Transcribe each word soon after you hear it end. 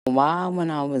Why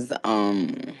when I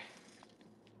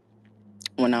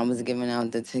was giving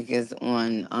out the tickets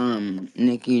on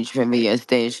Nicki Trivia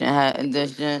Station had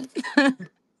edition.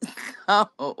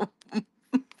 Oh,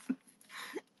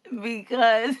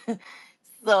 because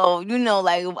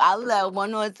like I let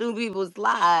one or two people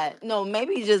slide. No,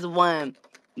 maybe just one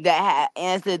that had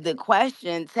answered the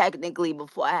question technically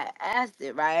before I had asked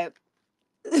it, right?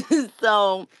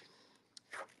 so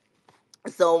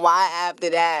so why after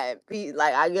that,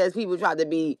 like I guess people tried to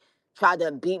beat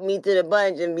me to the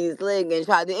punch and be slick and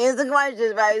try to answer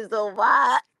questions, right? So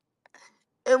why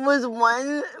it was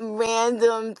one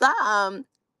random time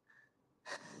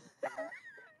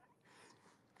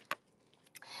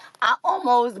I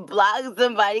almost blocked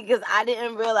somebody because I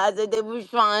didn't realize that they was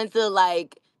trying to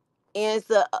like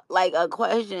answer like a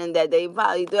question that they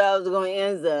probably thought I was gonna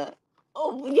answer.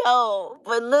 Oh, yo,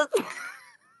 but look,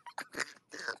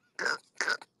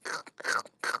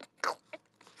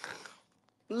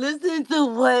 listen to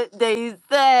what they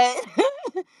said.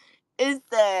 it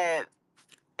said,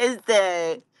 it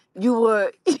said you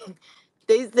were.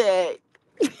 They said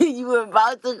you were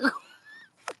about to.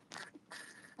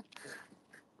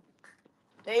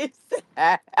 They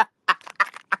said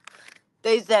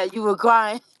they said you were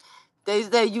crying. They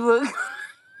said you were.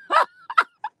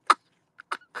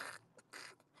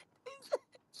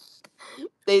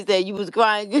 They said you was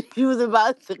crying 'cause you was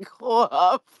about to go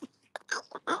up.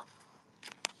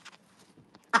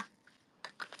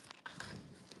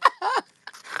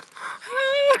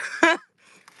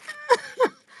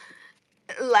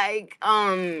 like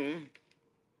I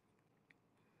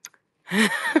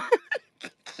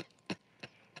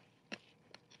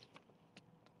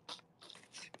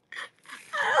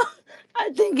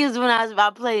think it's when I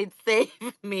played Save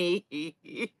Me.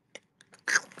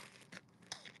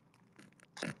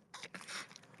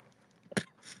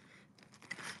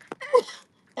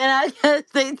 And I guess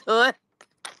they thought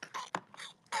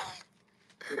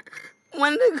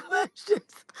one of the questions,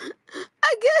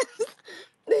 I guess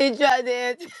they tried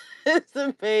to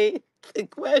anticipate the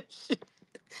question.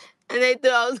 And they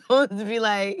thought I was supposed to be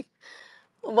like,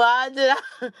 why did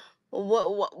I,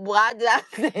 why did I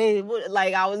say,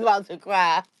 like I was about to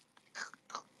cry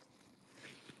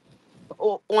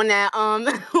on that,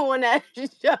 on that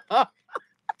show.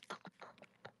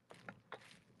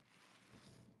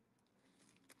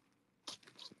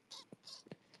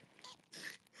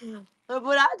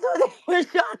 But I thought they were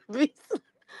trying to be,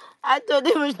 I thought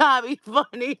they were trying to be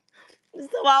funny.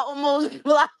 So I almost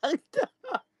blocked them.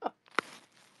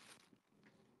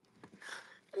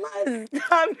 My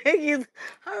stomach is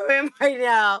hurting right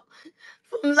now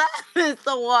from laughing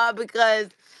so hard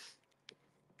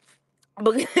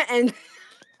and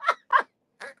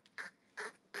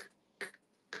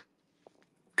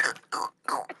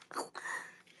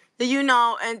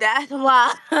and that's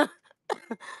why,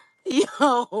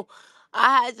 yo,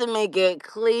 I had to make it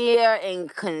clear and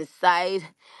concise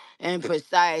and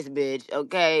precise, bitch.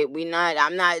 Okay,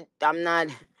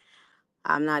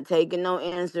 I'm not taking no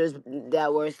answers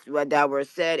that were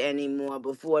said anymore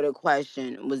before the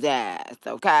question was asked.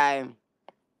 Okay,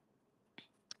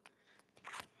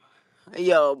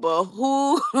 yo, but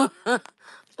who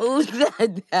who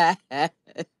said that?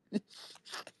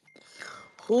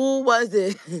 Who was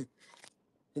it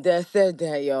that said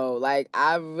that, yo? Like,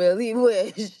 I really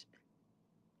wish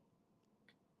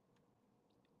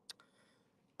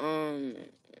um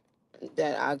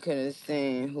that I could have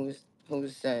seen who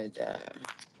said that.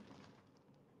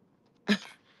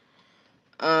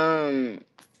 Um,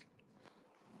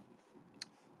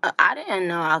 I didn't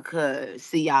know I could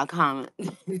see y'all comments.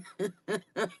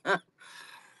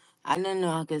 I didn't know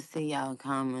I could see y'all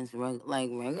comments like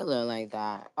regular like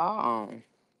that. Oh,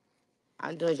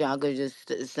 I thought y'all could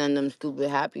just send them stupid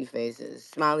happy faces,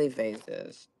 smiley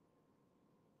faces.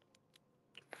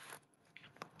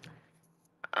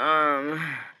 Um,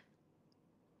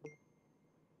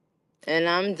 and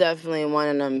I'm definitely one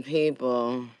of them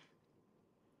people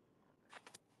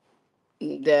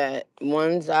that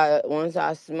once I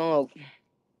smoke,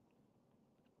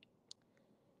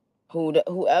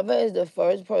 whoever is the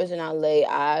first person I lay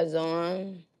eyes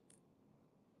on,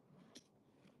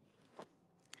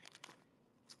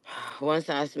 once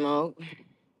I smoke,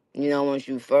 once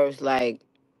you first like,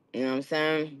 you know what I'm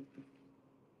saying?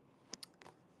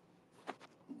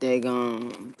 They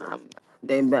gon'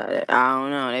 they better I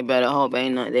don't know, they better hope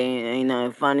ain't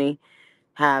nothing funny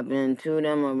happening to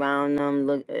them around them.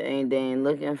 They ain't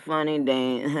looking funny. They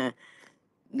ain't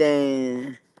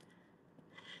they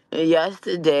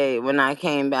yesterday when I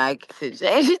came back to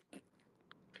J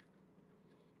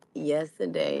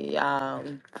yesterday, y'all.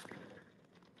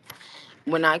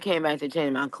 when I came back to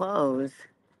change my clothes,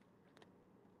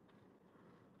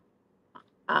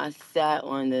 I sat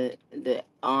on the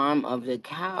arm of the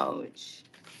couch,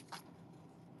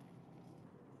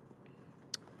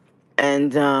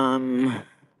 and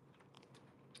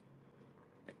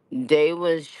they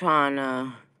was trying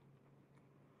to,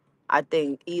 I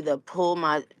think, either pull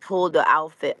the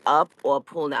outfit up or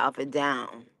pull the outfit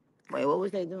down. Wait, what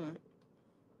was they doing?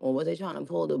 Or was they trying to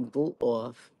pull the boot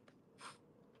off?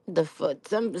 The foot,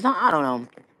 some I don't know.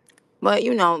 But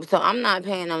so I'm not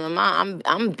paying them no mind.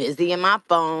 I'm busy in my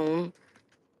phone.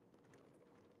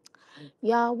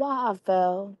 Y'all, why I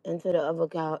fell into the other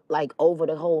couch, like over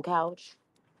the whole couch,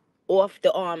 off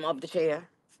the arm of the chair.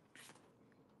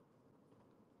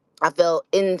 I fell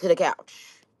into the couch.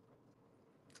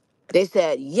 They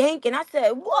said yank, and I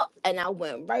said what? And I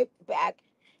went right back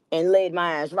and laid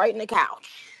my ass right in the couch.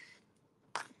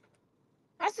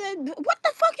 I said, what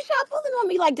the fuck is y'all pulling on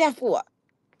me like that for?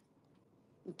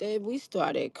 Then we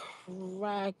started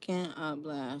cracking up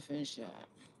laughing shit.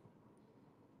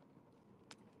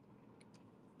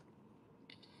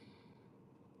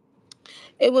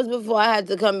 It was before I had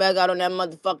to come back out on that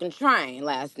motherfucking train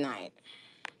last night.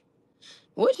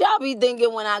 What y'all be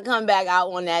thinking when I come back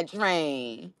out on that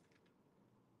train?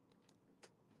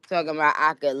 Talking about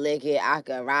I could lick it, I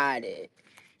could ride it.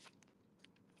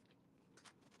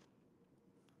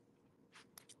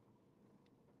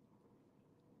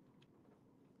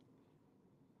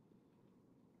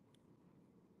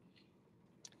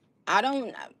 I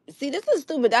don't see. This is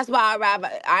stupid. That's why I rather.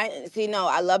 I see. No,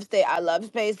 I love stay. I love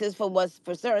spaces for what's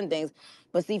for certain things,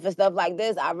 but see for stuff like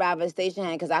this, I rather station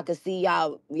hand because I could see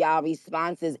y'all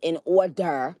responses in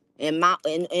order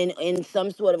in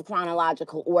some sort of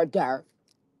chronological order.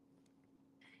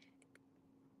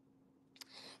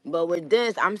 But with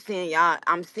this, I'm seeing y'all.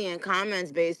 I'm seeing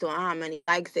comments based on how many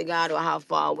likes it got or how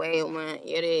far away it went.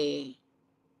 It is.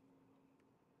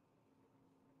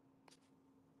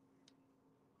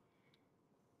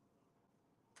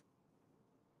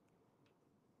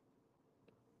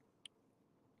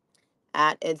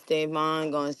 At it's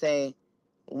Davon gonna say,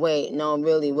 wait, no,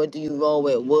 really, what do you roll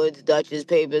with? Woods, Dutchess,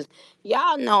 papers?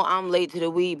 Y'all know I'm late to the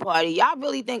weed party. Y'all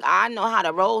really think I know how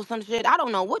to roll some shit? I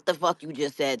don't know what the fuck you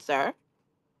just said, sir.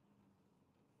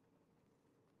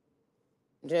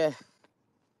 Just,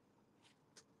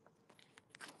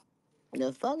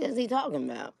 the fuck is he talking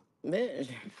about? Bitch.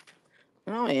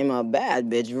 I am a bad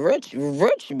bitch, rich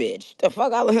bitch. The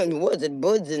fuck I live in the woods and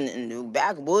woods and the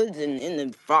backwoods and in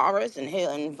the forest and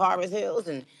forest hills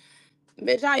and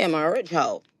bitch, I am a rich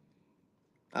hoe.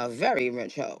 A very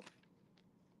rich hoe.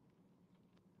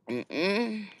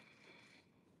 Mm-mm.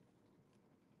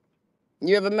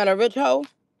 You ever met a rich hoe?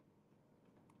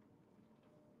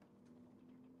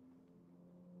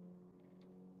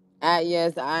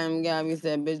 Yes, I am Gabby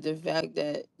said, bitch, the fact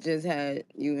that just had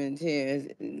you in tears.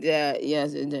 That,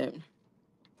 yes, it did.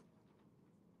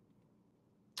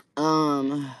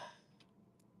 Um,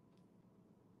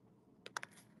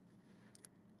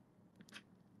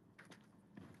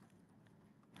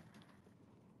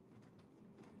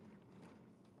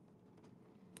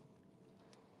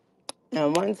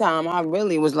 and one time I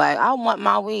really was like, I want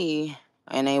my weed.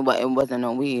 And it wasn't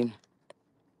no weed.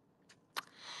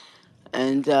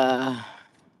 And,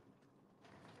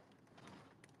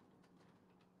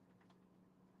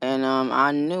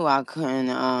 I knew I couldn't,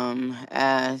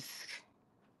 ask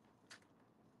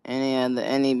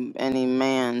any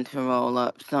man to roll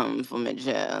up something for me,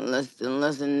 child.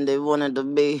 Listen, they wanted to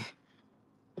be,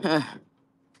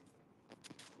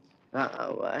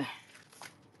 what?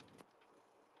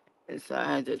 And so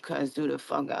I had to cuss through the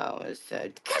fuck out and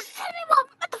said, send me my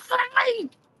motherfucking weed.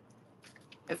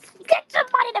 Get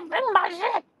somebody to bring my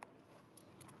shit.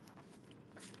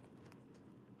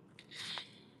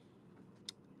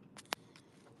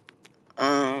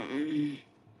 Um,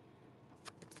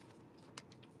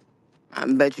 I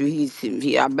bet you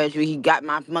he got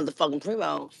my motherfucking pre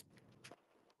rolls.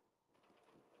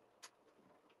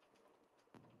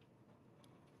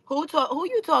 Who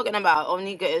you talking about?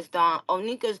 Onika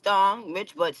is done.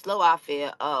 Rich but slow. I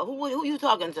fear. Who you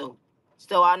talking to?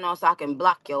 So I know so I can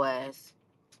block your ass.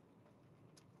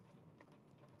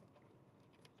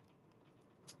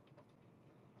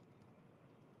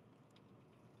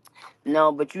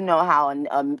 No, but you know how a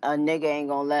nigga ain't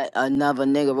gonna let another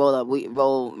nigga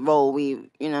roll weed.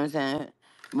 You know what I'm saying?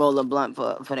 Roll a blunt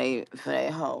for they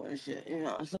hoe and shit. You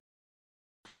know. So,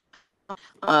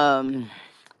 um.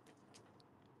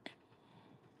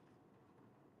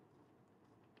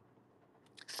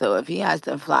 So if he has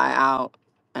to fly out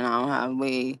and I don't have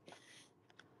weed,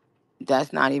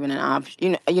 that's not even an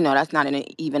option. That's not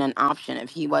even an option if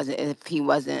he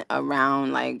wasn't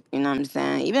around. Like, you know what I'm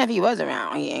saying? Even if he was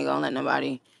around, he ain't gonna let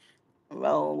nobody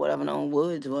roll whatever no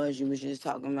woods was you was just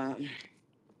talking about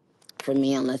for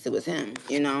me unless it was him.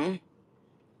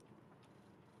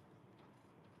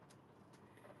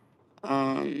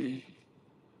 Um,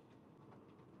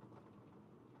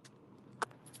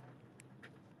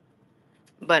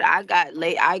 but I got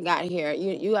late. I got here.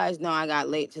 You guys know I got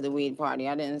late to the weed party.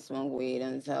 I didn't smoke weed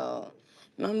until.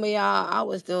 Remember, y'all? I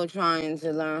was still trying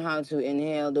to learn how to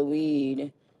inhale the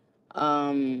weed.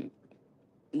 Um,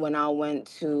 when I went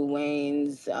to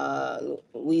Wayne's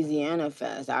Louisiana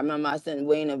Fest. I remember I sent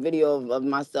Wayne a video of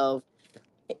myself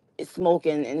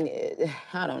smoking, and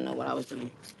I don't know what I was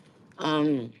doing.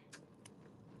 Um,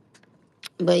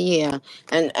 but yeah,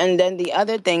 and then the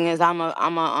other thing is I'm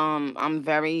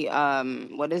very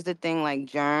what is the thing like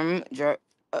germaphobe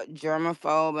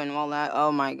and all that.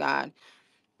 Oh my God,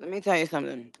 let me tell you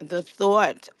something. The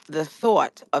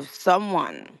thought of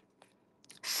someone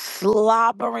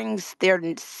slobbering their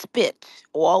spit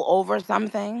all over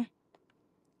something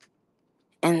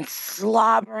and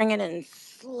slobbering it and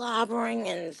slobbering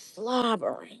and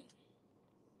slobbering,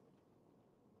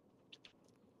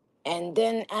 and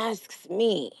then asks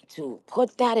me to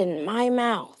put that in my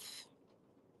mouth,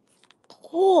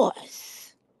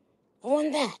 pause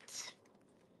on that,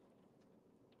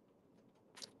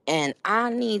 and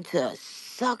I need to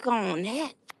suck on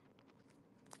it.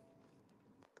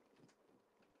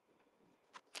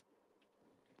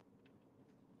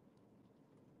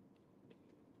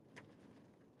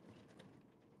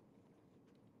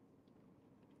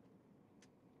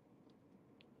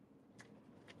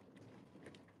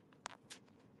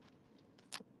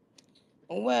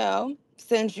 Well,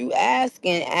 since you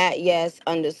asking at yes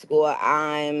underscore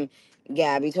I'm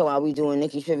Gabby told why we doing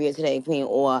Nikki trivia today, Queen,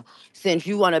 or since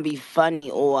you wanna be funny,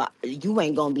 or you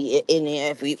ain't gonna be in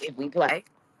there if we play.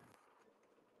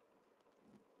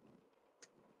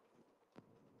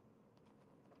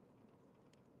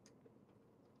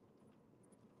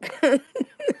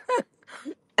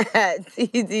 At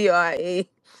TDRE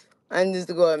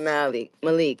underscore Malik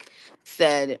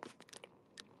said,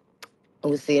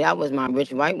 oh, see, that was my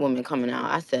rich white woman coming out.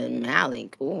 I said,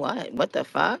 Malik. Ooh, what? What the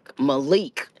fuck?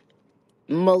 Malik.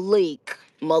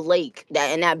 Malik.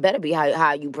 And that better be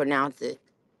how you pronounce it.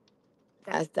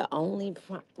 That's the only.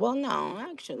 Well, no,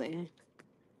 actually.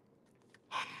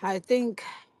 I think.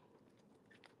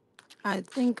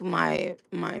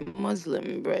 my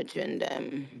Muslim brethren,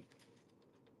 them.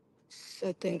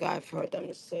 I think I've heard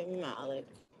them say Malik.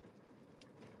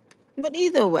 But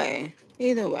either way,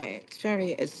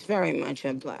 it's very much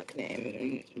a black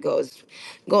name. And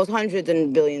goes hundreds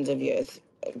and billions of years,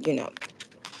 you know,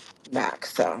 back.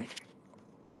 So,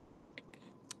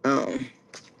 um,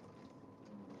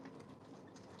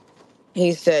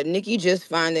 he said, Nikki just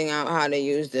finding out how to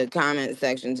use the comment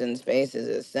sections and spaces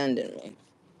is sending me.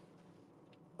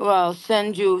 Well,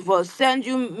 send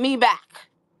you me back.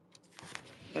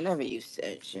 Whatever you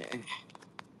said, Shay.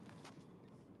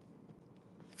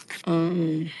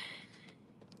 Um,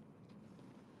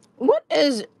 what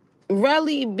is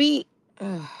Relly B?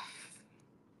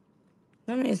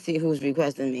 Let me see who's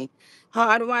requesting me.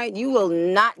 Hard White, you will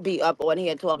not be up on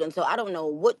here talking, so I don't know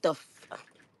what the.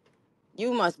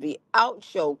 You must be out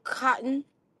your cotton,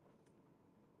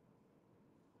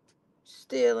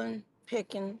 stealing,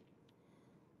 picking.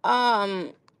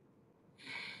 Um,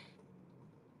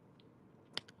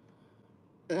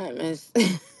 let me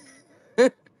see.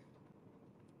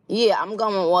 Yeah, I'm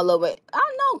going all the way.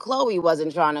 I know Chloe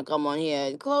wasn't trying to come on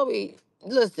here. Chloe,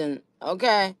 listen,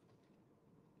 okay?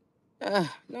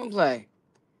 Don't play.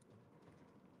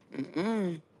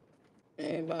 Mm-mm.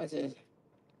 Everybody just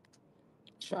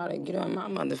try to get on my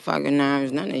motherfucking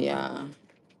nerves. None of y'all.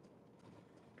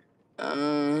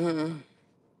 Uh-huh.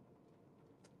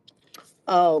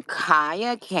 Oh,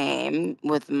 Kaya came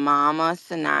with Mama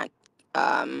Sanat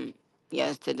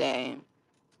yesterday.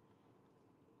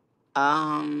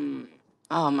 Um,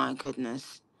 oh my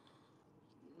goodness.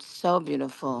 So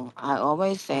beautiful. I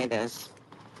always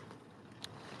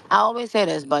say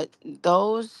this, but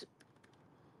those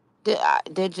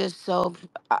they're just so.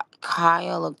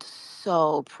 Kaya looked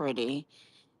so pretty.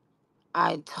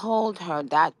 I told her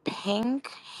that pink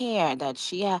hair that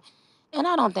she had, and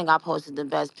I don't think I posted the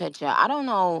best picture. I don't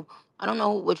know. I don't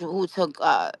know who took.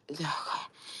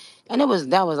 And that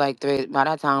was like three. By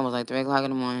that time, it was like 3 o'clock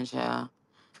in the morning, child.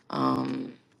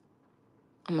 Um,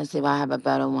 I'm gonna see if I have a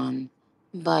better one.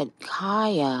 But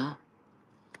Kaya,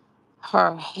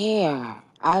 her hair,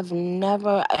 I've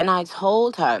never. And I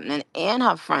told her, and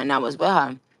her friend that was with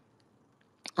her,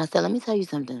 I said, let me tell you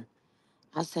something.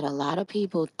 I said a lot of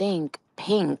people think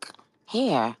pink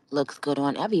hair looks good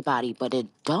on everybody, but it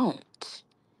don't.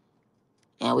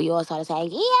 And we all started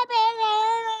saying, yeah,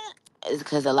 baby. It's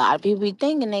because a lot of people be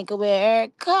thinking they could wear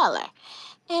every color.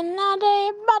 And not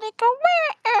everybody can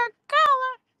wear every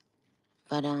color.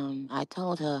 But I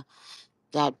told her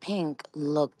that pink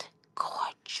looked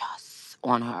gorgeous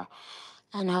on her.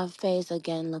 And her face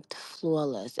again looked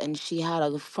flawless. And she had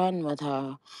a friend with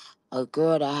her, a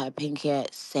girl that had pink hair,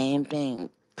 same thing,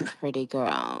 pretty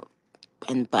girl.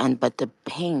 But the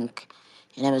pink,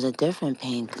 and it was a different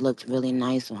pink, looked really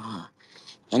nice on her.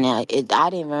 And I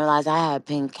didn't realize I had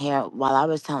pink hair while I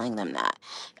was telling them that.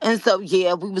 And so,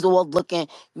 yeah, we was all looking,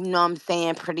 you know what I'm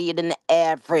saying, prettier than the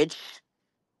average.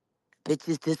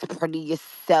 Bitches this pretty is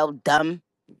seldom.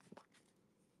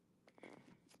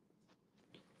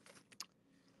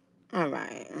 All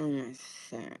right.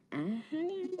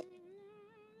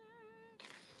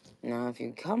 Now, if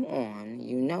you come on,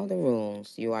 you know the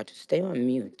rules. You are to stay on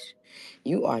mute.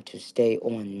 You are to stay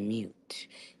on mute.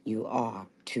 You are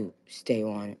to stay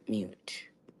on mute.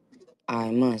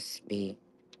 I must be.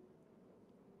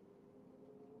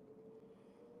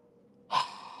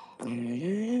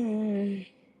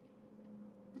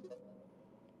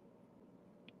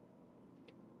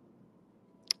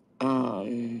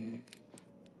 Um,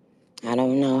 I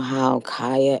don't know how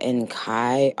Kaya and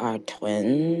Kai are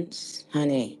twins,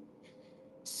 honey.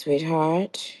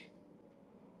 Sweetheart.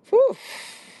 Whew.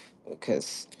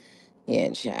 Because, yeah,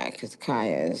 Jack, because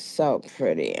Kaya is so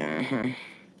pretty. Uh-huh.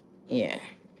 Yeah.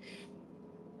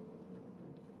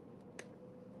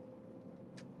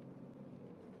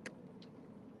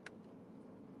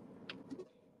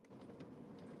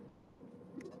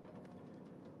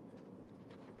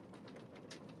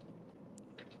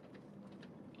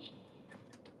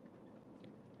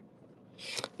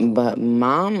 But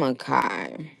Mama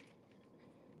Kai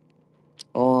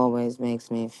always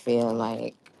makes me feel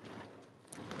like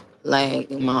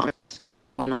mom.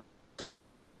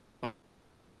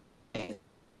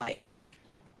 Like,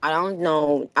 I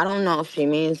don't know if she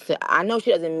means to. I know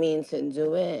she doesn't mean to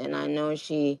do it, and I know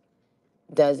she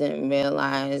doesn't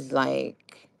realize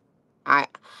I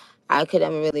I could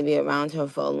never really be around her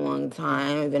for a long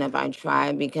time, even if I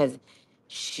tried, because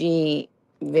she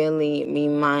really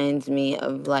reminds me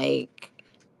of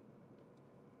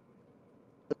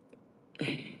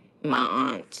my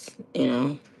aunts, you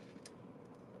know.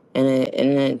 And it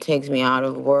takes me out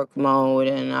of work mode,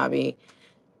 and I'll be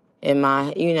in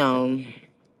my,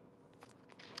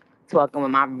 talking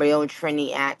with my real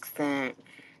Trini accent.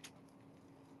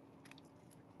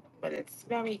 But it's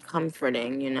very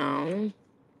comforting, you know.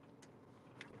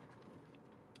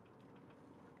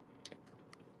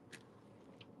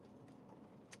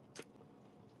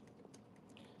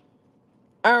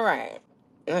 All right,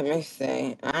 let me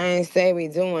see. I ain't say we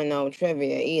doing no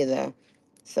trivia either.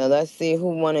 So let's see who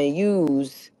wanna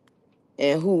use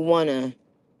and who wanna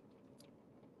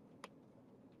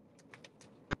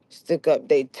stick up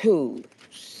their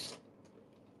tubes.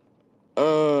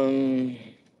 Um,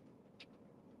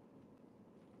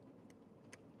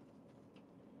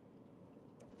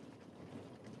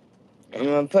 I'm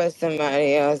gonna put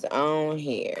somebody else on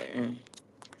here.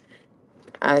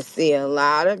 I see a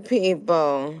lot of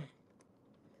people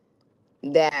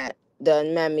that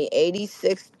done met me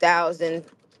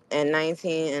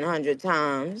 86,019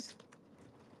 times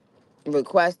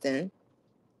requesting.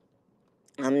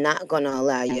 I'm not gonna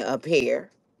allow you up here.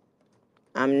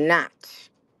 I'm not.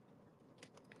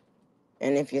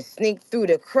 And if you sneak through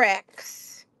the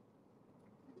cracks,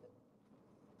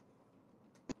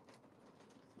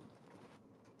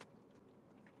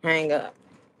 hang up.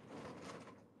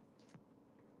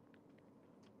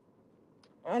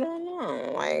 I don't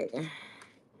know.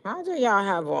 How do y'all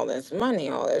have all this money,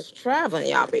 all this traveling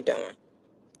y'all be doing?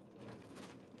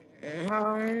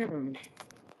 Um,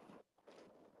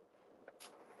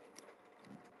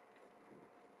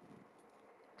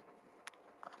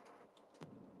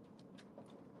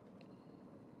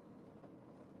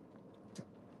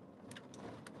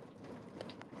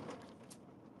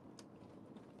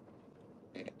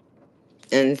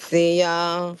 and see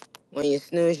y'all, when you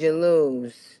snooze, you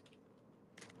lose.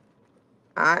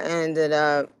 I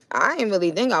didn't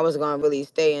really think I was gonna really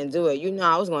stay and do it. You know,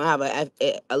 I was gonna have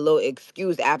a little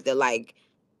excuse after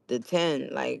the 10,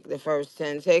 like the first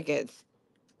 10 tickets.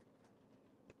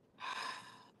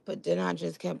 But then I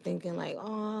just kept thinking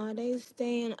oh, they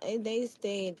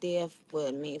stayed there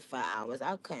with me for hours.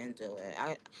 I couldn't do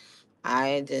it.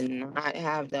 I did not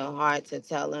have the heart to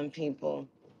tell them people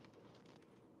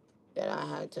that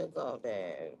I had to go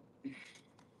there.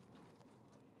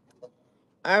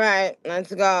 All right,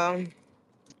 let's go.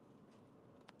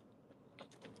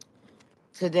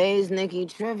 Today's Nikki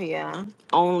trivia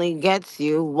only gets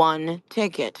you one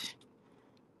ticket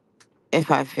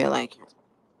if I feel like it,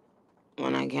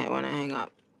 when I hang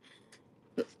up.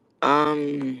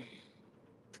 Um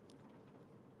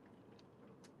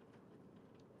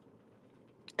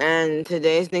and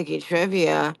today's Nikki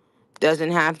trivia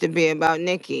doesn't have to be about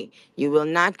Nikki. You will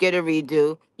not get a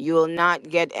redo. You will not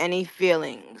get any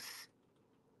feelings.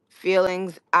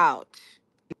 Feelings out.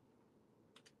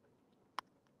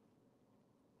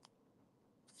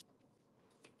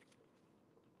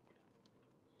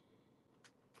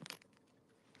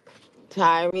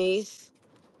 Tyrese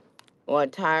or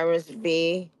Tyrus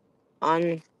B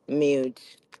on mute.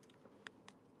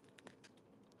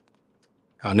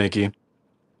 Nikki.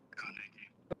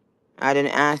 I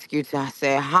didn't ask you to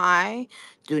say hi.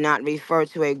 Do not refer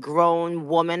to a grown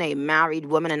woman, a married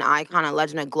woman, an icon, a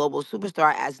legend, a global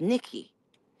superstar as Nikki.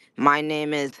 My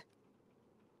name is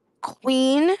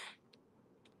Queen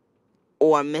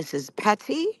or Mrs.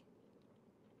 Petty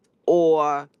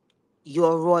or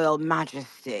Your Royal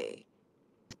Majesty.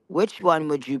 Which one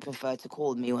would you prefer to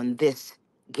call me on this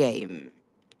game?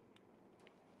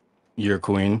 Your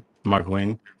queen. My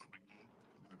queen.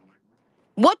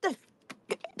 What the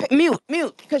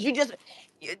mute, because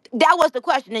that was the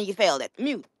question and you failed it.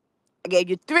 Mute. I gave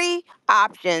you three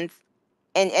options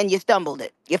and you stumbled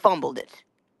it. You fumbled it.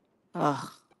 Ugh.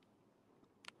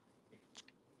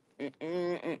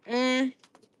 Mm-mm-mm-mm.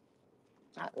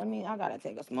 I gotta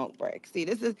take a smoke break. See,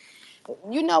 this is,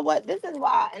 you know what? This is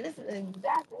why, and this is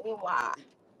exactly why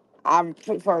I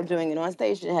prefer doing it on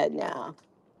Station Head now.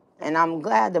 And I'm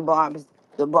glad the barbs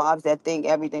that think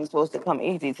everything's supposed to come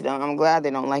easy to them, I'm glad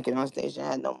they don't like it on Station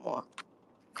Head no more.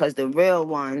 Cause the real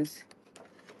ones,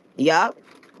 yup,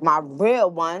 my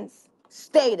real ones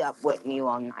stayed up with me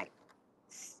all night.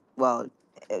 Well,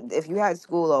 if you had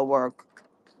school or work,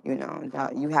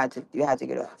 you had to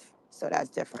get off. So that's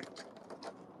different.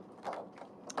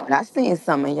 But I seen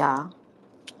some of y'all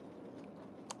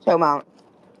talking about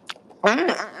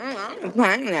I'm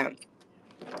playing that.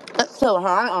 So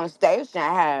hard on station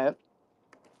I have.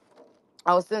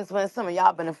 Oh, since when some of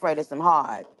y'all been afraid of something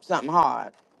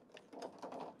hard.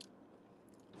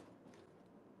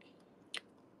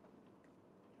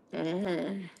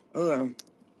 Mm-hmm. Yeah.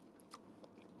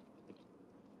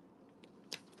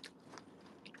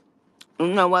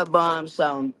 You know what, Bomb?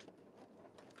 So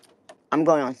I'm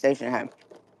going on station head.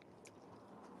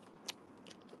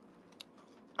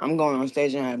 I'm going on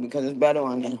station head because it's better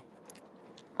on there.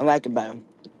 I like it better.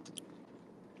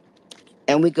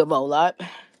 And we could roll up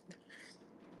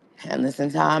and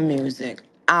listen to our music.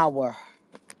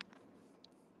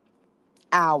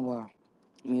 Our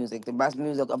music, the best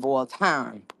music of all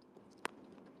time.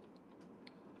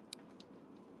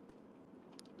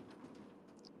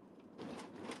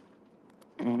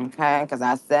 Okay, because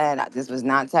I said this was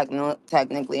not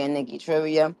technically a Nicki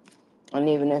trivia. And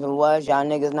even if it was, y'all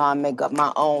niggas know I make up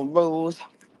my own rules.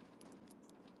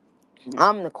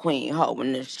 I'm the queen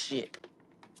holding this shit.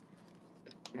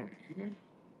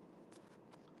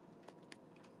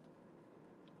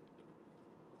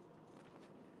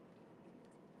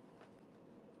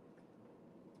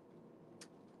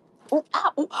 Ooh,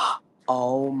 ah, ooh.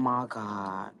 Oh my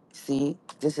God. See,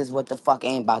 this is what the fuck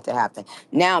ain't about to happen.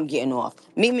 Now I'm getting off.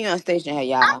 Meet me on station here,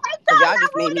 Oh y'all. my Because god, y'all y'all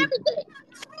just made ruined me. everything.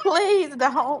 Please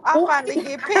don't. I Ooh. finally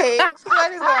get picked.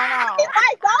 What is going on?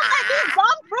 Like, don't let these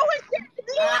bums ruin shit.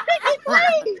 Do you pick me,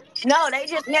 please? No, they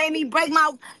just made me break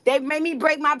my. They made me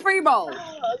break my pre-roll.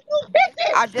 You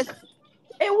bitches. I just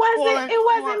It wasn't. falling. It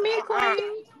wasn't me,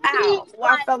 Queen. Ow! Please,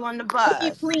 I like, fell on the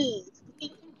bus. please.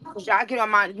 Y'all get on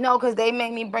my no, cause they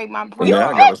made me break my You Yeah,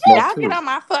 I got a pre-roll. smoke Y'all bitches. get too. on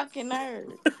my fucking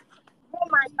nerves. Oh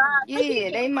my god. Look at Yeah,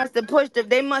 me. they must have pushed the.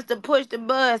 They must have pushed the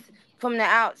bus from the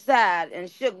outside and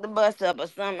shook the bus up or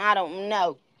something. I don't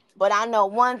know. But I know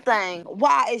one thing.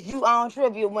 Why is you on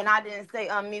trivia when I didn't say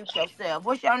unmute yourself?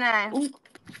 What's your name?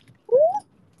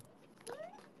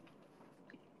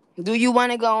 Do you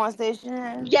want to go on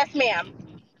station? Yes, ma'am.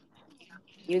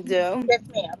 You do. Yes,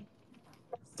 ma'am.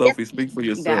 Yes, Sophie, speak for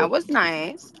That yourself. was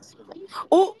nice.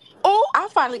 Ooh, ooh, I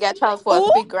finally got chose for a ooh,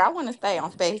 speaker. I want to stay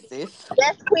on Spaces.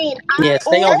 yes, Queen. Yeah,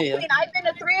 stay on ooh. Yes, here. Queen. I've been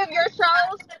to 3 of your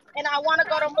shows, and I want to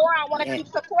go to more. I want to Yeah. keep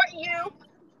supporting you.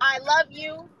 I love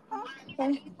you.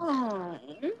 Oh,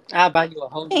 I'll buy you a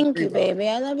whole new thank pre you, roll. baby.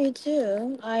 I love you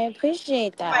too. I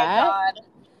appreciate Oh my that. god.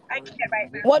 I can't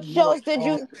right now. What shows did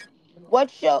you?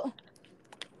 What show?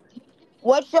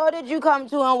 What show did you come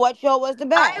to, and what show was the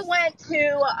I best? went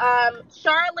to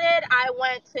Charlotte, I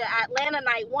went to Atlanta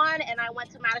night one, and I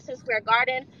went to Madison Square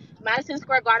Garden. Madison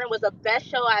Square Garden was the best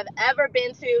show I've ever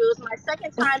been to. It was my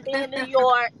second time being in New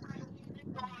York.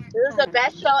 It was the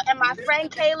best show. And my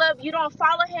friend Caleb, you don't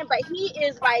follow him, but he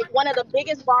is like one of the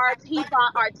biggest bards. He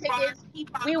bought our tickets.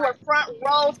 We were front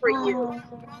row for you. Oh,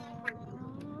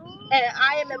 And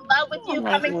I am in love with don't you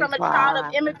make coming me from a child of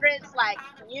cry. immigrants. Like,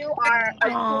 you are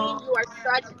a queen. Oh, You are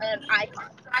such an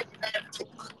icon.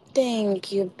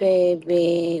 thank you,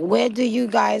 baby. Where do you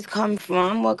guys come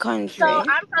from? What So country?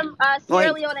 I'm from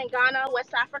Sierra Wait. Leone and Ghana,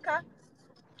 West Africa.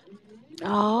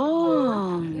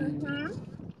 Oh. Hmm.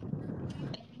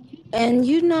 And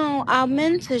you know, I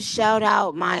meant to shout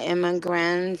out my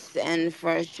immigrants and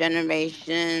first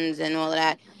generations and all of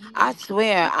that. I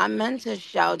swear, I meant to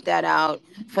shout that out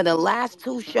for the last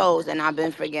two shows and I've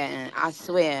been forgetting. I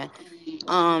swear.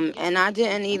 And I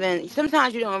didn't even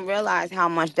sometimes you don't realize how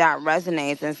much that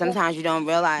resonates and sometimes you don't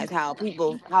realize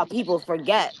how people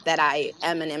forget that I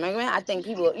am an immigrant. I think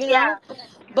people, Yeah.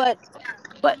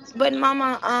 but but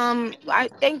mama, I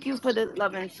thank you for the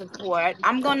love and support.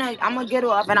 I'm gonna get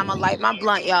off and I'm gonna light my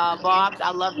blunt, y'all. Barbs,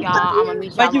 I love Love y'all. I'm gonna you.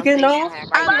 meet Wait, y'all you on getting Station off? Head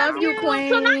right I Love love now. you, you.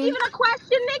 So not Queen. even a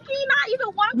question, Nikki. Not even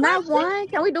one Not question. one.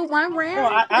 Can we do one No,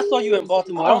 round, I saw you in please?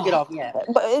 Baltimore. Don't get Oh, off yet.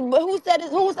 but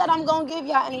who said I'm gonna give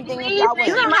y'all anything if Please, y'all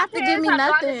You Nikki, win? don't my have to give parents me have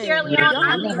gone to Sierra nothing. Leone. You don't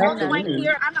I have to mean, give me all the way nothing.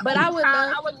 here. I'm the But only I would child.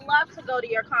 love. I would love to go to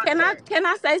your Can I concert. can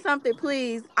I say something,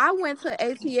 please? I went to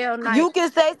ATL night. You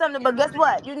can say something, but guess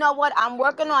what? You know what? I'm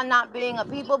working on not being a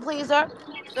people pleaser.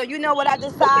 So you know what I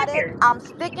Look at decided? here. I'm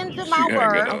sticking to She my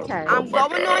hanging word. up. Okay. Oh I'm my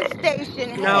going on god.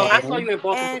 station No, I head. saw you in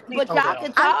Baltimore. And Please but don't y'all get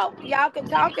can off. I talk. Y'all can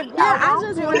talk if Yeah, y'all I want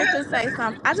just to. wanted to say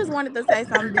something. I just wanted to say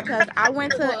something because I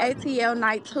went to ATL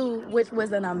night 2, which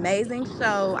was an amazing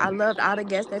show. I loved all the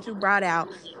guests that you brought out.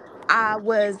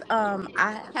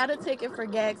 I had a ticket for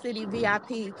Gag City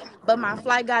VIP, but my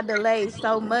flight got delayed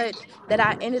so much that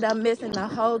I ended up missing the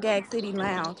whole Gag City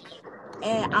lounge.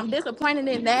 And I'm disappointed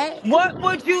in that. What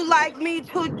would you like me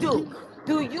to do?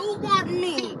 Do you want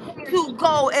me to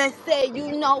go and say,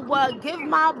 you know what, give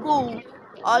my boo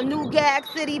a new Gag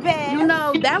City You pass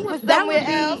know, for that somewhere would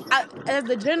else? be as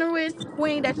the generous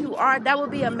queen that you are, that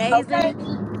would be Okay. amazing.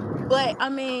 But I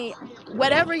mean,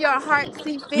 whatever your heart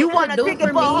see You fit to want a do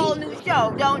ticket for for a me, whole new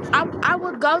show, don't you? I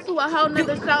would go to a whole Do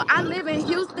nother show. I live in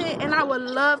Houston and I would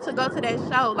love to go to that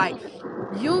show. Like,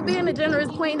 you being the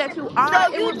generous queen that you so are,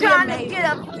 it you would be trying to get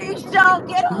a amazing. free show?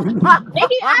 Get off.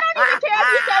 Nikki, I don't even care if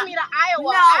you send me to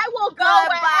Iowa. No, I will go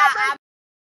goodbye. wherever